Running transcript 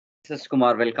is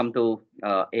Kumar. Welcome to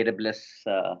AWS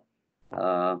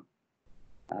uh,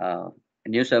 uh,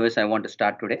 new service I want to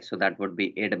start today. So that would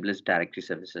be AWS Directory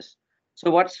Services. So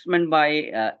what's meant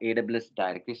by AWS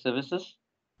Directory Services?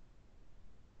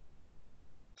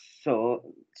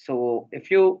 So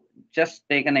if you just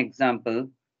take an example,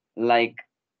 like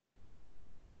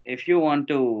if you want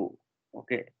to,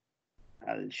 okay,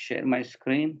 I'll share my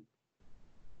screen.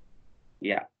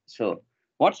 Yeah. So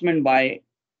what's meant by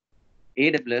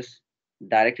AWS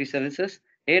Directory Services?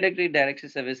 AWS Directory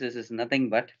Services is nothing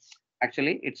but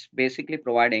actually it's basically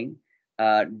providing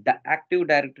the Active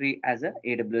Directory as a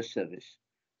AWS service.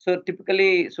 So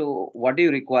typically, so what do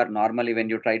you require normally when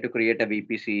you try to create a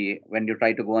VPC, when you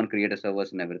try to go and create a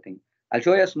servers and everything? I'll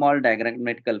show you a small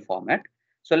diagrammatical format.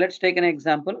 So let's take an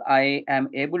example. I am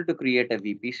able to create a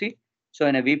VPC. So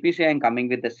in a VPC, I'm coming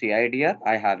with the CIDR.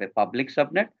 I have a public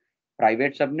subnet,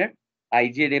 private subnet,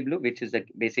 IGW, which is a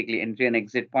basically entry and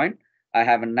exit point. I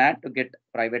have a NAT to get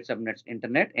private subnets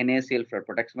internet, NACL for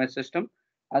protects my system,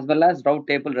 as well as route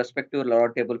table respective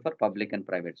route table for public and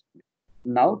private.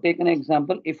 Now take an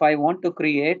example. If I want to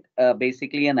create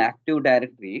basically an active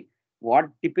directory, what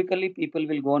typically people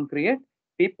will go and create?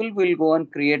 People will go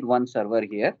and create one server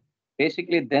here.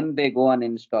 Basically, then they go and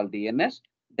install DNS.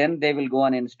 Then they will go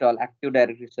and install Active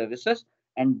Directory services.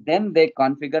 And then they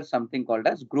configure something called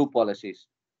as group policies.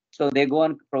 So they go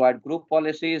and provide group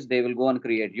policies. They will go and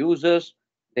create users.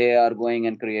 They are going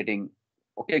and creating,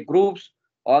 okay, groups,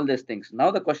 all these things. Now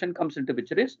the question comes into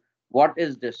picture is, what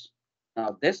is this?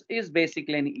 Now, this is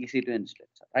basically an easy to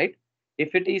instance, right?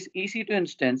 If it is easy to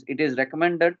instance, it is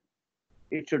recommended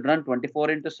it should run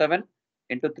 24/7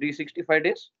 into 365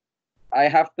 days. I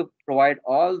have to provide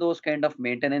all those kind of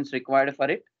maintenance required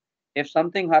for it. If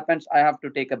something happens, I have to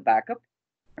take a backup.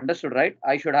 Understood, right?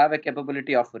 I should have a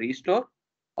capability of restore.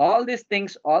 All these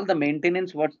things, all the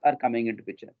maintenance words are coming into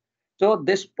picture. So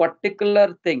this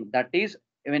particular thing, that is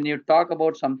when you talk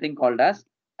about something called as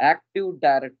Active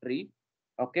Directory,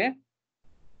 okay?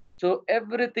 So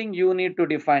everything you need to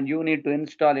define, you need to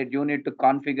install it, you need to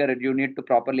configure it, you need to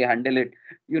properly handle it,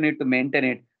 you need to maintain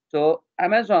it. So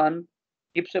Amazon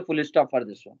keeps a full stop for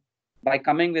this one by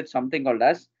coming with something called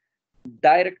as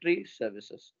directory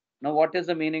services. Now, what is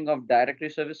the meaning of directory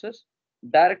services?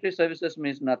 Directory services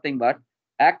means nothing but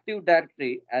Active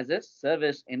Directory as a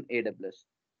service in AWS.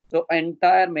 So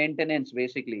entire maintenance,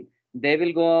 basically, they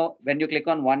will go, when you click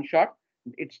on one shot,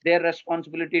 it's their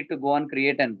responsibility to go and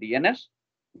create an DNS.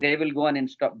 They will go and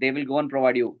install, they will go and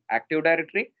provide you Active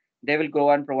Directory. They will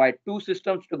go and provide two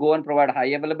systems to go and provide high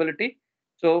availability.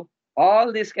 So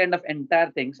all these kind of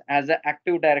entire things as an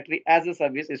Active Directory as a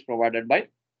service is provided by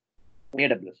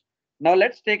AWS. Now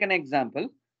let's take an example.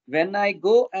 When I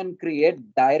go and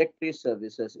create directory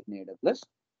services in AWS,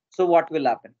 so what will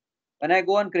happen? When I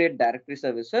go and create directory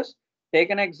services, take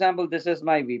an example. This is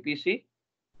my VPC.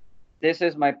 This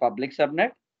is my public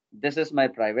subnet. This is my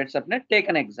private subnet. Take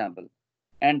an example.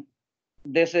 And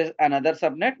this is another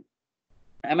subnet.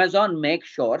 Amazon makes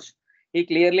sure he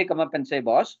clearly come up and say,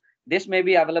 boss, this may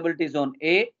be availability zone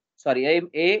A,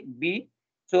 B.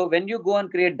 So when you go and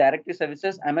create directory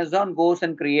services, Amazon goes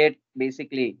and create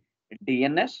basically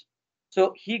DNS.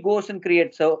 So he goes and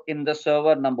creates so in the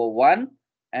server number 1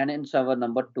 and in server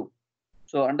number 2.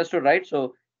 So understood, right?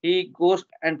 So he goes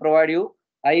and provide you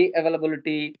high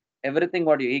availability, everything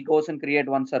what he goes and create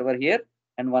one server here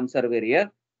and one server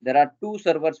here. There are two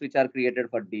servers which are created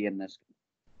for DNS.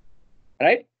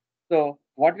 Right? So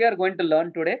what we are going to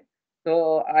learn today.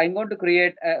 So I'm going to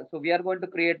create, so we are going to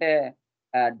create a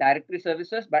directory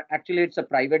services, but actually it's a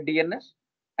private DNS.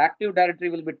 Active Directory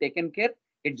will be taken care.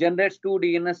 It generates two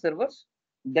DNS servers.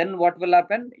 Then what will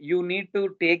happen? You need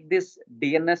to take this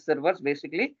DNS servers,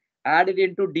 basically add it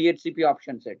into DHCP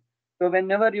option set. So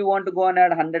whenever you want to go and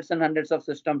add hundreds and hundreds of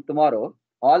systems tomorrow,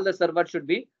 all the servers should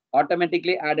be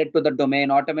automatically added to the domain,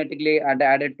 automatically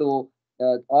added to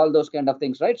all those kind of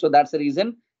things, right? So that's the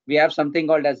reason we have something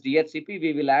called as DHCP.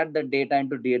 We will add the data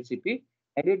into DHCP,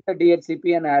 edit the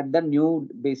DHCP and add the new,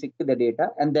 basically the data,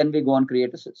 and then we go and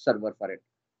create a server for it.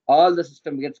 All the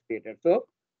system gets created. So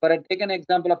for a, take an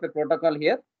example of a protocol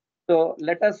here. So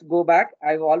let us go back.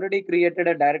 I've already created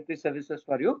a directory services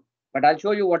for you, but I'll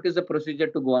show you what is the procedure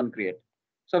to go and create.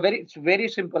 So it's very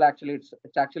simple actually.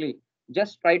 It's actually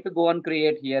just try to go and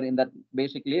create here in that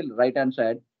basically right hand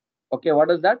side. Okay,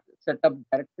 what is that? Setup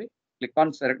directory. Click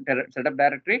on setup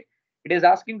directory. It is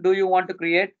asking, do you want to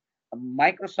create a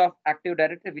Microsoft Active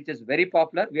Directory, which is very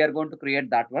popular. We are going to create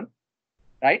that one,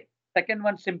 right? Second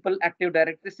one, simple Active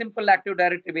Directory. Simple Active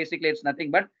Directory, basically it's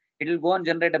nothing but it will go and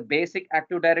generate a basic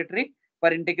Active Directory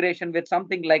for integration with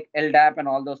something like LDAP and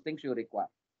all those things you require.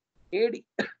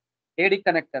 AD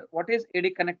connector. What is AD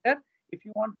connector? If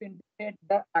you want to integrate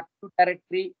the Active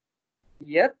Directory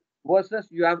here versus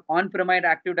you have on-premise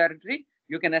Active Directory,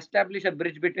 you can establish a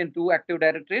bridge between two Active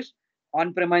Directories,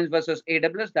 on-premise versus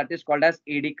AWS. That is called as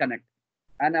AD Connect.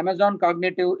 And Amazon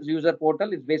Cognitive User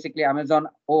Portal is basically Amazon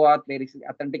OAuth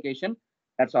authentication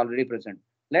that's already present.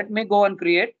 Let me go and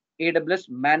create AWS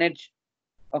Manage,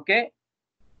 okay,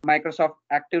 Microsoft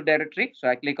Active Directory. So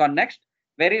I click on next.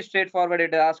 Very straightforward.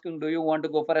 It is asking, do you want to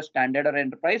go for a standard or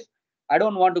enterprise? I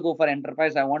don't want to go for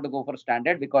enterprise. I want to go for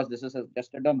standard because this is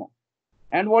just a demo.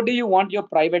 And what do you want your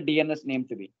private DNS name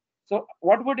to be? So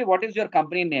what is your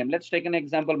company name? Let's take an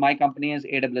example. My company is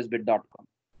awsbit.com.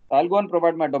 So I'll go and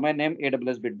provide my domain name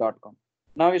awsbit.com.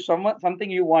 Now, if something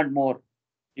you want more,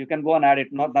 you can go and add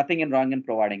it. Nothing wrong in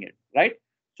providing it, right?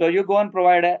 So you go and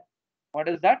provide a, what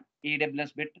is that?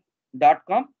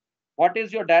 awsbit.com. What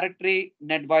is your directory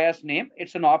NetBIOS name?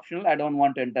 It's an optional. I don't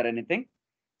want to enter anything.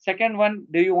 Second one,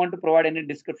 do you want to provide any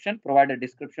description? Provide a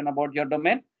description about your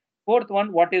domain. Fourth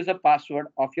one, what is the password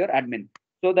of your admin?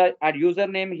 So the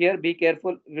username here, be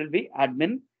careful, will be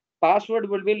admin. Password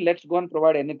will be, let's go and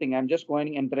provide anything. I'm just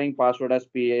going entering password as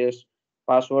PAS,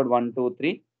 password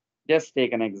 123. Just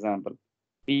take an example.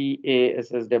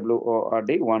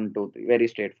 PASSWORD 123. Very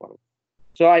straightforward.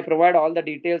 So I provide all the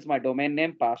details, my domain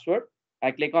name, password. I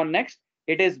click on next.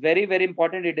 It is very, very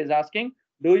important. It is asking,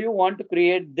 do you want to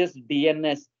create this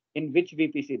DNS in which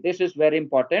VPC? This is very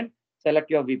important. Select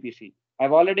your VPC.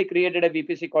 I've already created a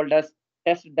VPC called as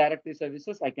Test Directory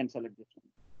Services. I can select this one.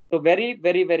 So very,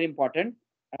 very, very important.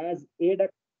 As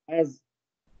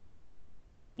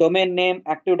domain name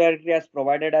Active Directory as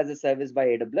provided as a service by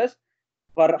AWS,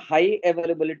 for high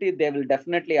availability, they will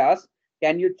definitely ask,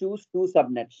 can you choose two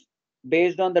subnets?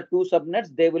 Based on the two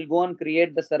subnets, they will go and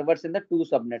create the servers in the two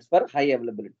subnets for high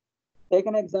availability. Take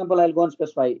an example. I'll go and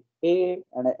specify A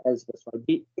and I'll specify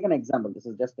B. Take an example. This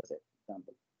is just an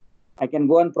example. I can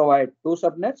go and provide two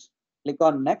subnets. Click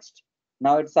on next.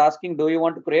 Now it's asking, do you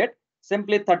want to create?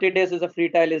 Simply 30 days is a free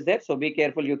trial is there. So be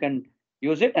careful. You can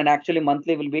use it. And actually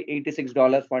monthly will be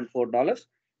 $86.4.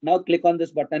 Now click on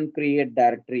this button, create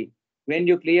directory. When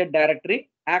you create directory,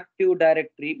 Active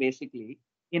Directory basically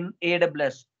in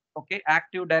AWS, okay,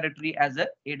 Active Directory as a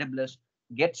AWS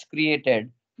gets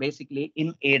created basically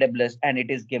in AWS and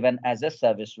it is given as a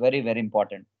service. Very, very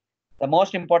important. The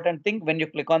most important thing, when you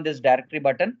click on this directory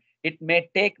button, it may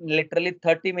take literally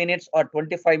 30 minutes or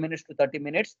 25 minutes to 30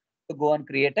 minutes to go and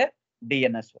create a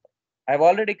DNS. I've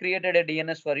already created a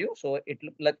DNS for you. So it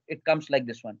comes like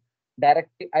this one.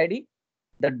 Directory ID,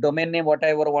 the domain name,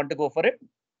 whatever want to go for it.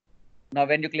 Now,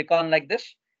 when you click on like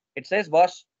this, it says,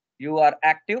 boss, you are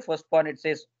active. First point, it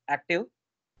says active.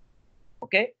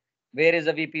 Okay. Where is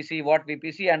the VPC? What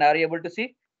VPC? And are you able to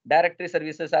see? Directory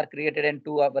services are created in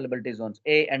two availability zones,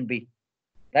 A and B,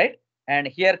 right? And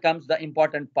here comes the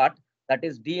important part. That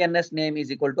is DNS name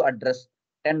is equal to address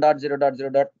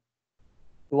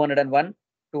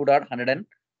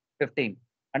 10.0.0.201.2.115.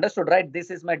 Understood, right? This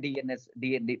is my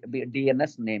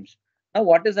DNS names. Now,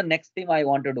 what is the next thing I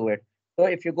want to do it? So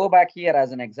if you go back here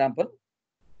as an example,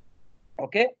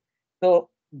 okay. So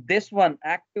this one,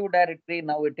 Active Directory,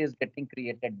 now it is getting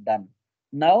created, done.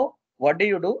 Now, what do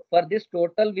you do? For this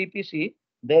total VPC,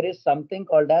 there is something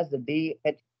called as the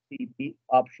DHCP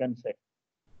option set.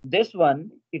 This one,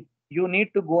 you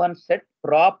need to go and set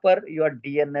proper your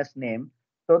DNS name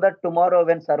so that tomorrow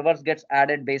when servers gets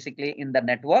added basically in the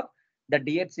network, the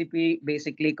DHCP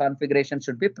basically configuration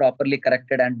should be properly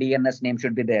corrected and DNS name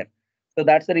should be there. So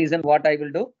that's the reason what I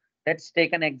will do. Let's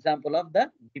take an example of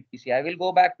the VPC. I will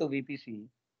go back to VPC.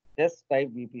 Just type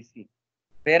VPC.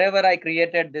 Wherever I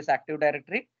created this Active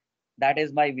Directory, that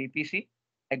is my VPC.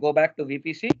 I go back to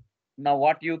VPC. Now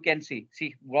what you can see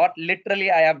what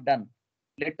literally I have done.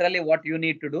 Literally what you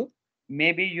need to do.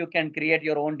 Maybe you can create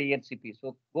your own DHCP.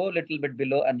 So go a little bit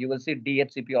below and you will see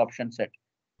DHCP option set.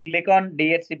 Click on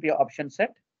DHCP option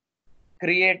set.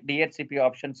 Create DHCP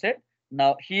option set.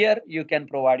 Now here you can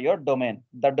provide your domain.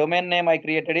 The domain name I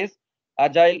created is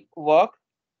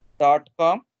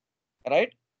agilework.com,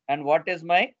 right? And what is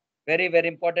my very, very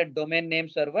important domain name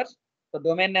servers? So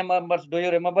domain name numbers, do you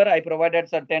remember? I provided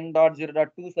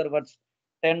 10.0.2 servers,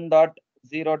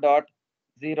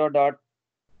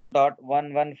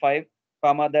 10.0.0.115,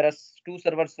 comma, there are two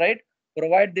servers, right?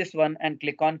 Provide this one and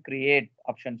click on create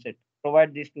option set.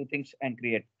 Provide these two things and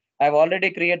create. I've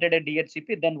already created a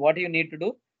DHCP. Then what you need to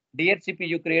do? DHCP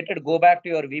you created, go back to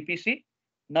your VPC.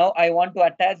 Now I want to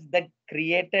attach the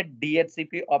created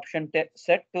DHCP option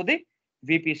set to the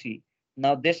VPC.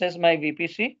 Now this is my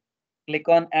VPC. Click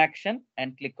on action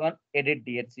and click on edit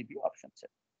DHCP option set.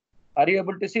 Are you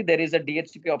able to see there is a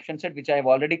DHCP option set which I have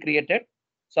already created?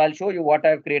 So I'll show you what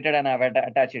I've created and I've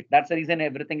attached it. That's the reason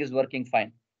everything is working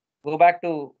fine. Go back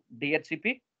to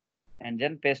DHCP and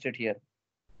then paste it here.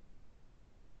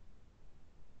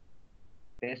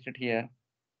 Paste it here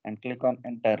and click on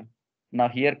enter. Now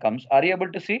here comes, are you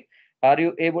able to see? Are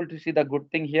you able to see the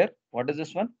good thing here? What is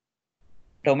this one?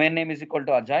 Domain name is equal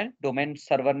to Agile. Domain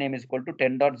server name is equal to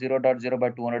 10.0.0 by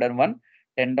 201,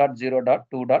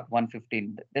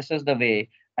 10.0.2.115. This is the way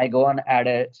I go and add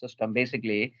a system.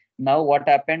 Basically, now what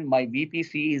happened? My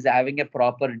VPC is having a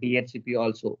proper DHCP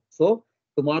also. So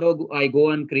tomorrow I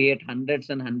go and create hundreds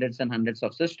and hundreds and hundreds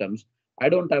of systems. I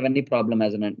don't have any problem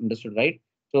as an understood, right?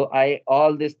 So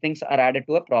all these things are added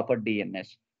to a proper DNS.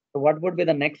 So what would be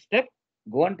the next step?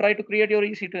 Go and try to create your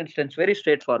EC2 instance. Very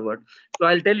straightforward. So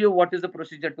I'll tell you what is the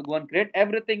procedure to go and create.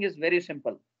 Everything is very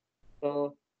simple.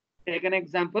 So take an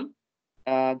example.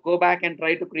 Go back and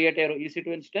try to create your EC2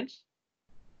 instance.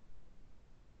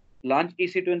 Launch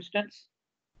EC2 instance.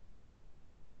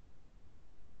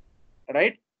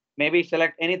 Right? Maybe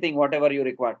select anything, whatever you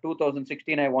require.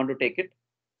 2016, I want to take it.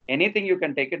 Anything you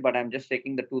can take it, but I'm just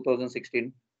taking the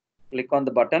 2016. Click on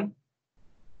the button.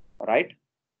 Right?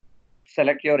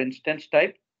 Select your instance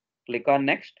type. Click on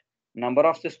next. Number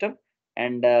of system.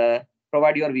 And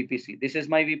provide your VPC. This is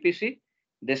my VPC.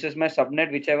 This is my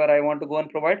subnet, whichever I want to go and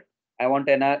provide. I want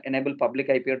to enable public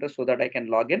IP address so that I can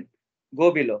log in. Go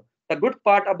below. The good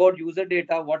part about user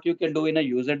data, what you can do in a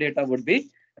user data would be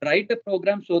write a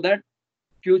program so that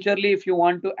futurely, if you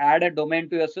want to add a domain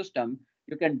to your system,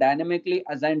 you can dynamically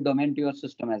assign domain to your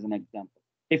system as an example.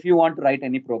 If you want to write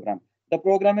any program, the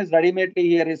program is ready-madely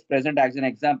here is present as an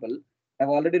example. I've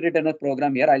already written a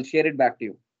program here. I'll share it back to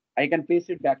you. I can paste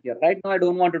it back here. Right now, I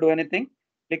don't want to do anything.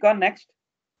 Click on next.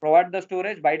 Provide the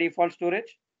storage by default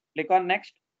storage. Click on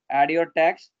next. Add your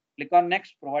tags. Click on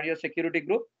next. Provide your security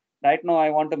group. Right now,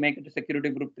 I want to make it a security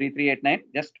group 3389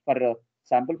 just for a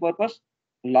sample purpose.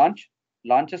 Launch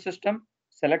a system.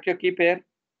 Select your key pair.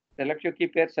 Select your key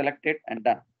pair. Select it and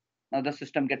done. Now the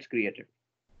system gets created.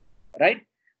 Right?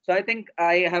 So I think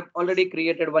I have already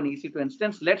created one EC2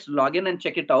 instance. Let's log in and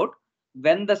check it out.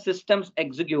 When the systems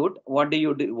execute, what do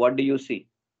you do? What do you see?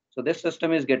 So this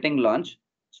system is getting launched.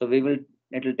 So it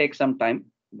will take some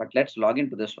time, but let's log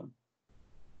into this one.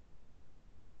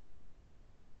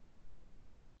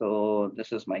 So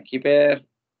this is my key pair.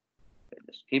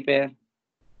 This key pair.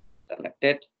 Select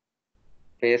it.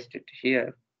 Paste it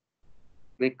here.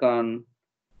 Click on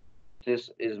this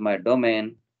is my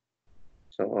domain.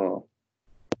 So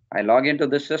I log into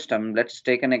this system. Let's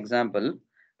take an example.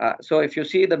 So if you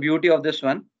see the beauty of this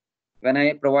one, when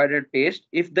I provided paste,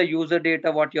 if the user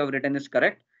data what you have written is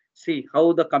correct, see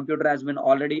how the computer has been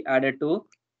already added to.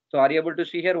 So are you able to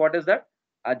see here? What is that?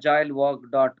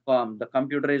 Agilework.com. The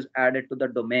computer is added to the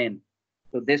domain.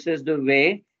 So this is the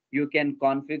way you can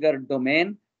configure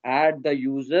domain, add the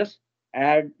users,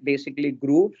 add basically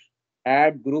groups,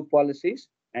 add group policies,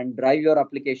 and drive your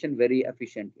application very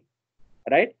efficiently.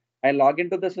 Right? I log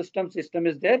into the system. System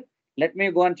is there. Let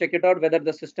me go and check it out whether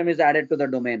the system is added to the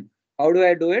domain. How do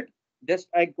I do it? Just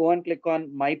I go and click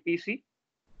on my PC.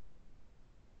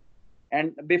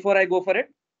 And before I go for it,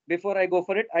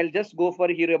 I'll just go for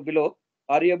here below.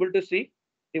 Are you able to see?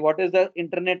 See what is the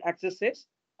internet access says?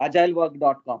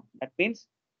 Agilework.com. That means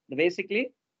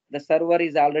basically the server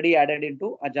is already added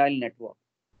into Agile network.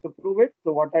 To prove it,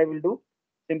 so what I will do,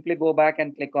 simply go back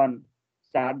and click on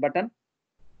start button.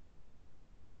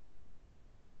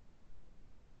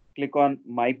 Click on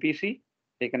my PC.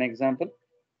 Take an example.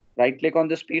 Right click on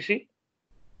this PC.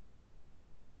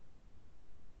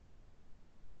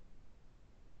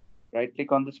 Right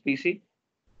click on this PC.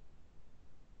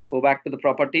 Go back to the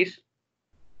properties.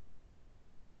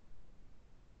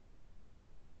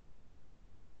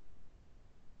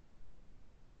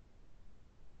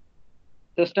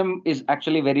 System is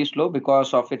actually very slow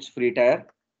because of its free tier.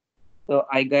 So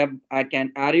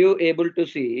are you able to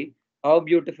see how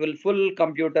beautiful full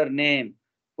computer name?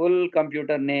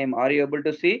 Are you able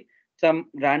to see some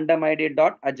random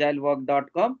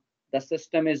id.agilework.com? The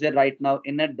system is right now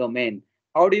in a domain.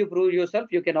 How do you prove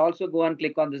yourself? You can also go and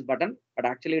click on this button, but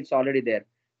actually it's already there.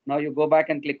 Now you go back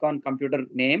and click on computer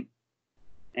name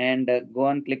and go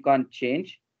and click on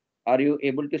change. Are you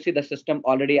able to see the system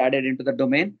already added into the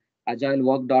domain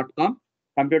agilework.com?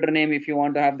 Computer name, if you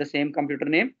want to have the same computer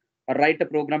name, or write a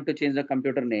program to change the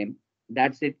computer name.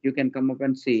 That's it. You can come up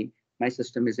and see my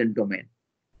system is in domain.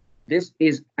 This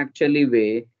is actually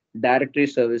way directory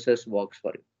services works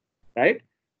for you, right?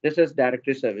 This is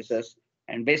directory services.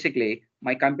 And basically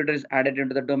my computer is added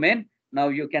into the domain. Now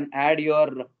you can add your,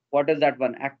 what is that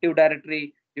one? Active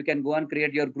directory. You can go and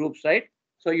create your group site.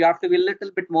 So you have to be a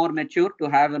little bit more mature to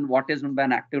have what is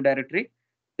an active directory.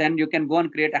 then you can go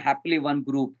and create a happily one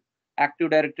group, Active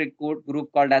Directory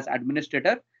group called as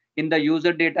administrator. In the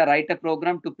user data, write a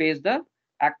program to paste the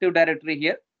Active Directory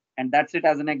here. And that's it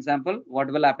as an example.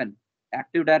 What will happen?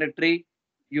 Active Directory,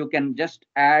 you can just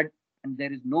add, and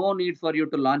there is no need for you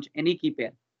to launch any key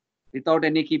pair. Without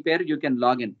any key pair, you can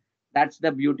log in. That's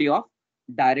the beauty of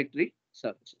directory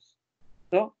services.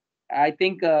 So I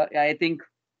think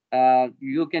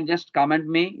you can just comment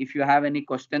me if you have any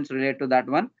questions related to that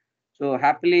one. So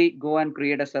happily go and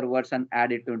create a servers and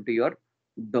add it into your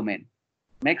domain.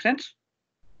 Make sense?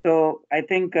 So I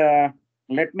think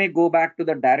let me go back to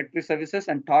the directory services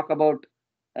and talk about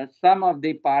some of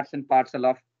the parts and parcel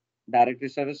of directory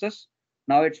services.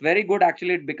 Now it's very good.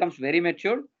 Actually, it becomes very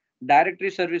mature. Directory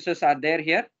services are there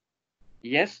here.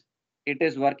 Yes, it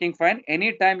is working fine.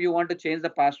 Anytime you want to change the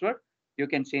password, you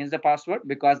can change the password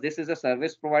because this is a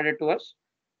service provided to us.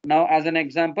 Now, as an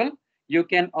example, you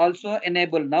can also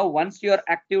enable now once your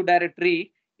Active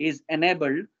Directory is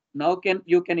enabled, now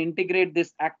you can integrate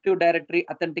this Active Directory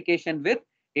authentication with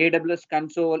AWS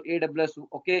console, AWS,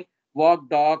 okay, Walk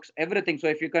Docs, everything. So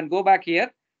if you can go back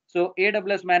here, so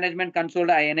AWS management console,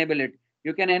 I enable it.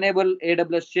 You can enable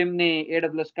AWS Chimney,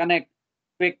 AWS Connect,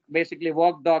 Quick, basically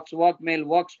Walk Docs, Walk Mail,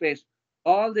 Workspace.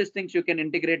 All these things you can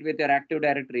integrate with your Active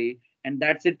Directory, and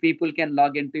that's it. People can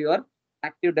log into your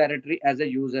Active Directory as a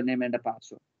username and a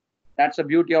password. That's the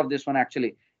beauty of this one,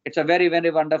 actually. It's a very, very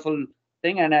wonderful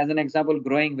thing. And as an example,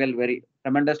 growing well, very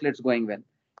tremendously, it's going well.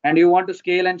 And you want to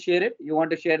scale and share it. You want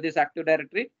to share this Active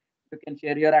Directory. You can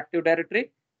share your Active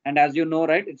Directory. And as you know,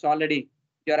 right, it's already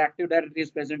your Active Directory is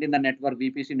present in the network,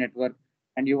 VPC network.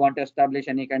 And you want to establish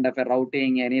any kind of a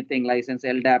routing, anything, license,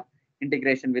 LDAP,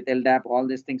 integration with LDAP. All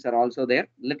these things are also there.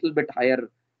 Little bit higher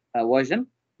version.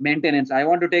 Maintenance. I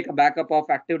want to take a backup of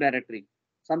Active Directory.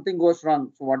 Something goes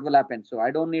wrong, so what will happen? So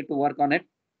I don't need to work on it.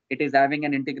 It is having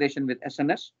an integration with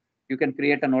SNS. You can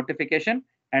create a notification,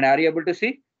 and are you able to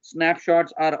see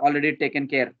snapshots are already taken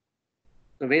care?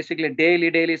 So basically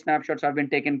daily snapshots have been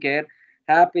taken care.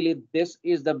 Happily, this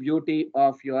is the beauty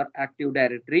of your Active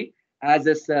Directory as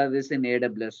a service in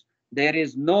AWS. There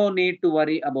is no need to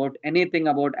worry about anything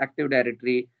about Active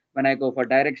Directory when I go for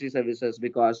directory services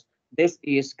because this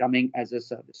is coming as a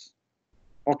service.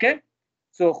 Okay.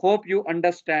 So hope you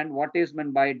understand what is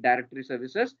meant by directory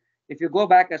services. If you go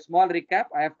back, a small recap,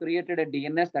 I have created a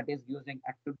DNS that is using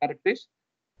Active Directories.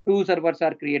 2 servers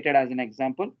are created as an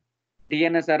example.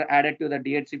 DNS are added to the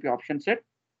DHCP option set,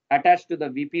 attached to the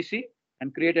VPC,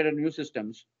 and created a new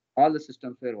systems. All the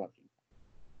systems were working.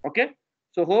 Okay.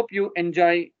 So hope you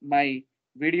enjoy my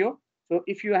video. So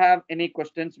if you have any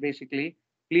questions, basically,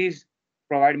 please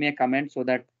provide me a comment so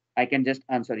that I can just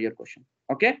answer your question.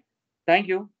 Okay. Thank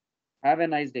you. Have a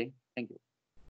nice day. Thank you.